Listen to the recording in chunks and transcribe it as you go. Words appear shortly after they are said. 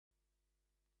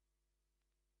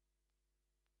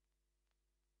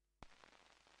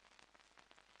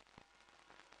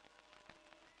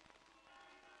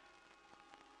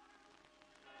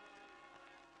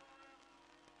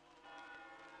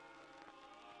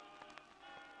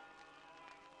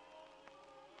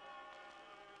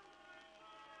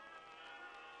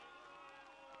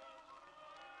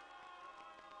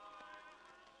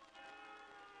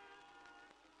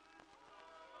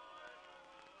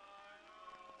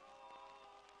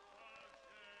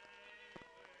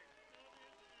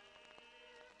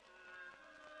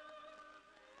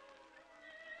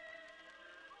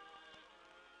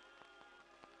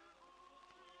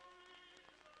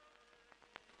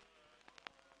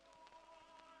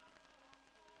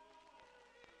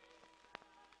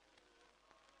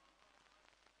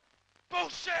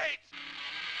Bullshit!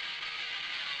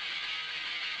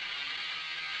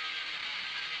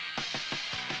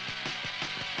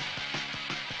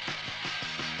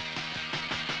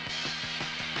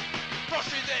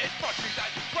 Frosty this, frosty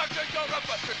that, wonder you're a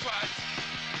bunch of twats.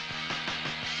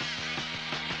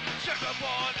 Sugar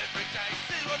born every day,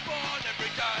 zero born every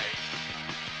day.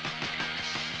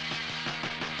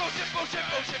 Bullshit, bullshit,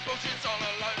 bullshit, bullshit, it's all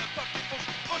a load of fucking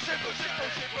bullshit. Bullshit, bullshit,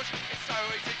 bullshit, bullshit, it's so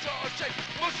easy to shake.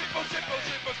 Bullshit, bullshit,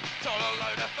 bullshit, bullshit, it's all a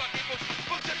load of fucking bullshit.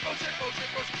 Bullshit, bullshit, bullshit,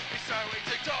 bullshit, it's so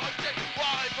easy to shake.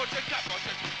 Why bullshit, cat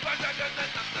bullshit, but there's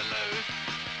nothing to lose.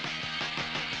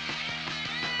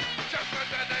 Just for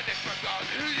the different God,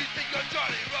 who do you think you're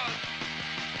Johnny Run?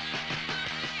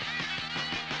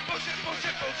 Bullshit,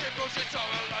 bullshit, bullshit, bullshit, it's all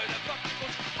a load of fucking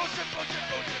bullshit. Bullshit, bullshit,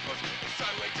 bullshit, bullshit, it's so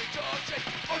easy to shake.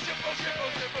 Bullshit, bullshit,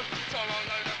 bullshit, bullshit, it's all a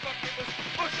load of fucking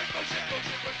bullshit. Bullshit, bullshit,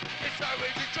 bullshit, bullshit, it's so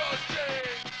easy to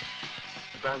shake.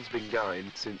 The band's been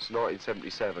going since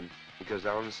 1977 because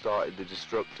Alan started the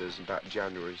Destructors in about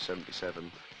January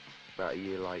 77. About a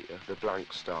year later, the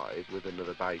Blanks started with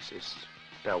another bassist.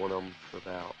 That went on for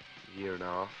about a year and a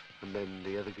half, and then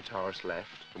the other guitarist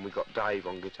left, and we got Dave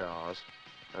on guitars,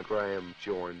 and Graham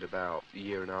joined about a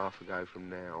year and a half ago from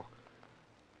now.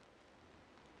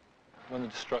 When the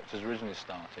Destructors originally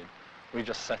started, we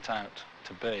just set out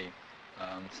to be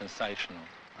sensational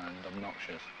and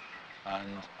obnoxious, and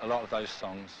a lot of those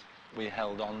songs we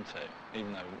held on to,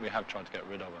 even though we have tried to get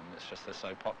rid of them. It's just they're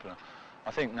so popular.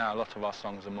 I think now a lot of our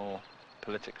songs are more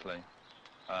politically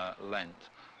lent,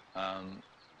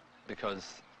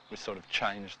 because we sort of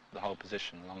changed the whole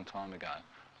position a long time ago,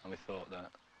 and we thought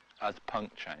that as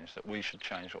punk changed, that we should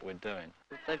change what we're doing.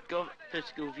 They've got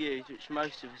political views which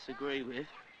most of us agree with.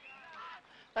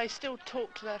 They still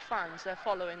talk to their fans, their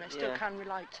following, they still can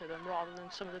relate to them, rather than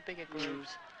some of the bigger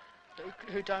groups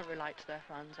who don't relate to their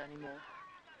fans anymore.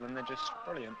 And they're just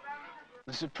brilliant.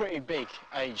 There's a pretty big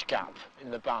age gap in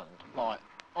the band. Like,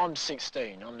 I'm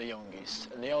 16, I'm the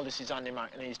youngest, and the oldest is Andy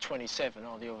Mack, and he's 27,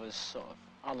 all the others sort of,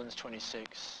 Alan's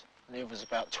 26, and the other's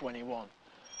about 21.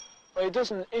 But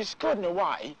it's good in a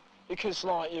way, because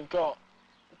like, you've got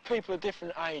people of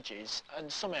different ages,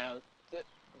 and somehow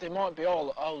they might be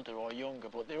all older or younger,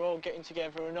 but they're all getting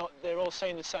together and they're all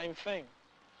saying the same thing.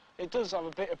 It does have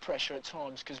a bit of pressure at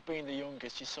times, because being the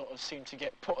youngest, you sort of seem to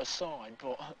get put aside,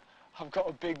 but I've got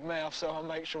a big mouth, so I'll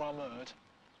make sure I'm heard.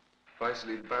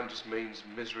 Basically, the band just means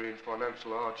misery and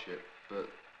financial hardship, but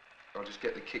I just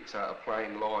get the kicks out of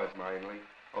playing live, mainly.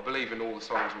 I believe in all the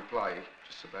songs we play,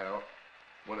 just about.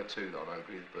 One or two that I don't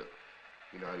agree with, but,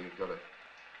 you know, you've got to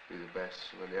do the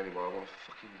best. And then anyway, I want to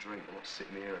fucking drink. I'm not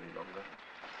sitting here any longer.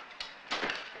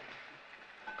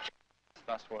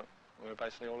 That's what we're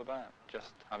basically all about,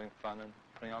 just having fun and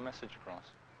putting our message across.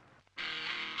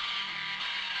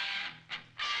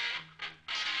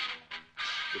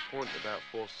 The point about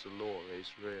forces of law is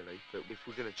really that if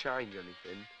we're going to change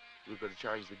anything, we've got to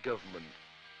change the government,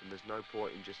 and there's no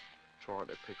point in just trying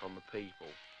to pick on the people.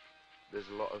 There's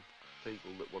a lot of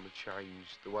people that want to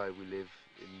change the way we live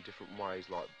in different ways,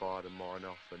 like Biden,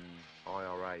 Mine-Off and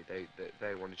IRA.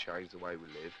 They want to change the way we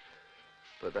live,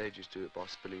 but they just do it by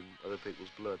spilling other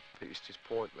people's blood. It's just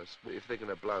pointless. If they're going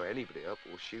to blow anybody up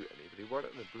or shoot anybody, why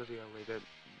don't they bloody hell they don't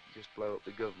just blow up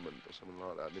the government or something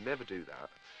like that? They never do that.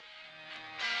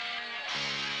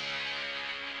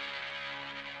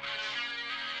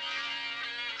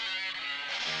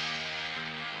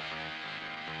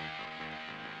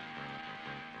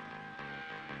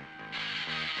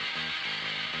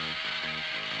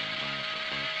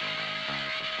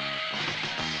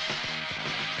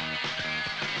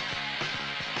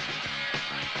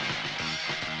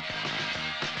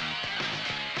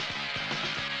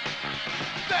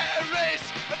 There is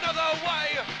another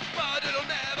way, but it'll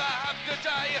never have a good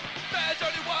day. There's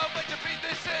only one way to beat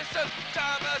this system.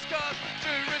 Time has come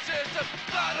to resist them.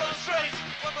 Blood on the streets,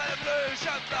 one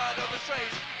revolution. Blood on the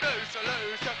streets, no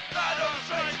solution. Blood on the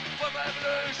streets, one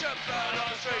revolution. Blood on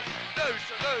the streets, no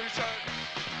solution.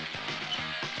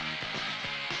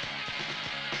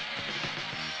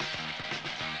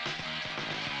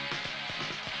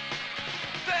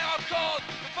 They are called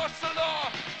the force of law.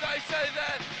 They say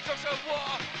that social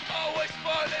war, always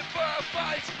spoiling for a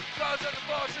fight. Blood on the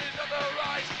forces on the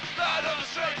right. Blood on the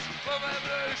streets, one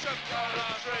revolution. Blood on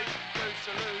the streets, no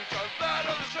solution. Blood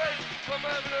on the streets, one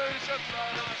revolution.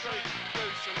 Blood on the streets, no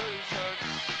solution.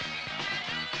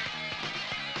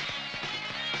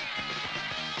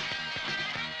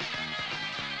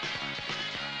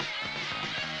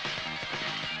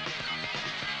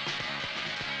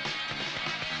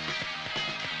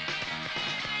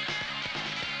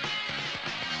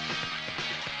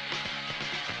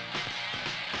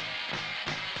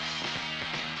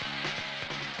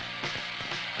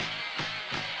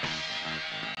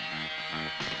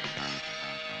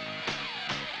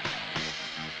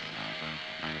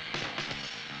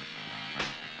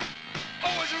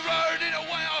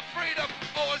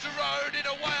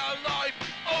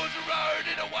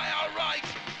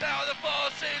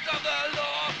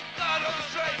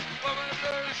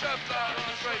 revolution, blood on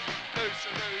the street, new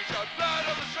solution, blood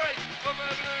on the street, for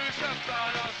revolution,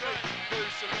 blood on the street, new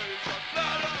solution,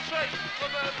 blood on the street, for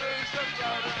revolution,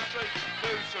 blood on the street,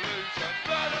 new solution,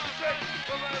 blood on the street,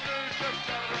 for revolution,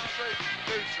 blood on the street,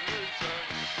 new solution.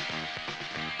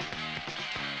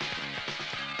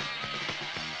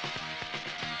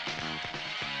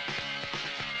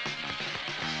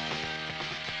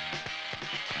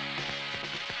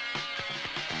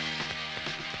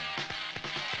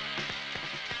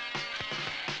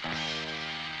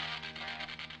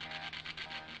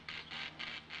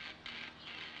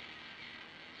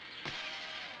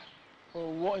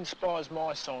 Well, what inspires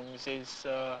my songs is,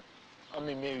 and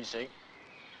my music,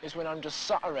 is when I'm just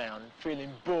sat around feeling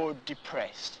bored,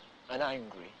 depressed and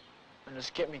angry, and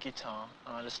just get my guitar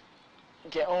and I just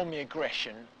get all my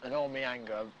aggression and all my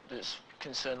anger that's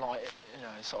concerned, like, you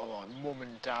know, sort of like mum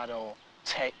and dad or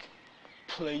tech,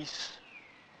 police,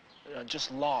 you know, just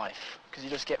life, because you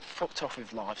just get fucked off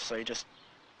with life, so you just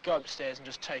go upstairs and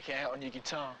just take it out on your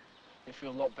guitar. You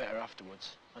feel a lot better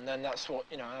afterwards. And then that's what,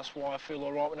 you know, that's why I feel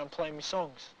all right when I'm playing my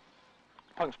songs.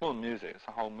 Punk's more than music, it's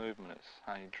a whole movement. It's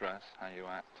how you dress, how you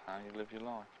act, how you live your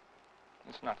life.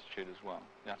 It's an attitude as well.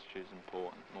 The attitude is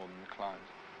important, more than the clothes.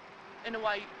 In a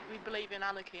way, we believe in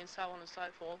anarchy and so on and so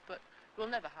forth, but we'll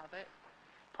never have it.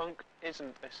 Punk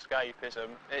isn't escapism,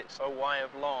 it's a way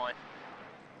of life.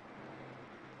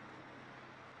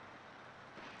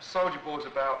 Soldier Boy's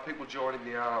about people joining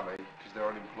the army because they're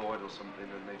unemployed or something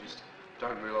and they just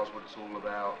don't realise what it's all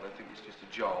about. They think it's just a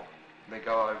job. And they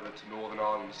go over to Northern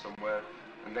Ireland somewhere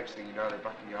and next thing you know they're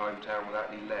back in your hometown without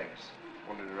any legs,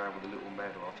 wandering around with a little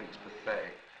medal. I think it's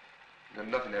pathetic. You know,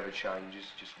 nothing ever changes,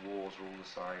 just wars are all the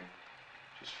same.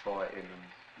 Just fighting and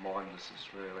mindlessness,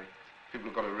 really. People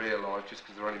have got to realise just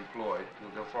because they're unemployed,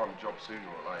 they'll find a job sooner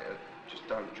or later. Just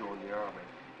don't join the army.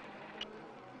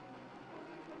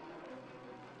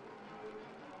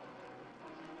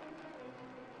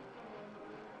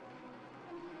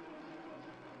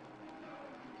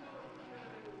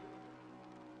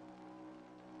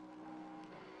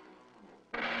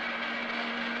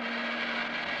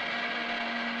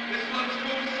 This one's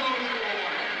called Soldier Boy.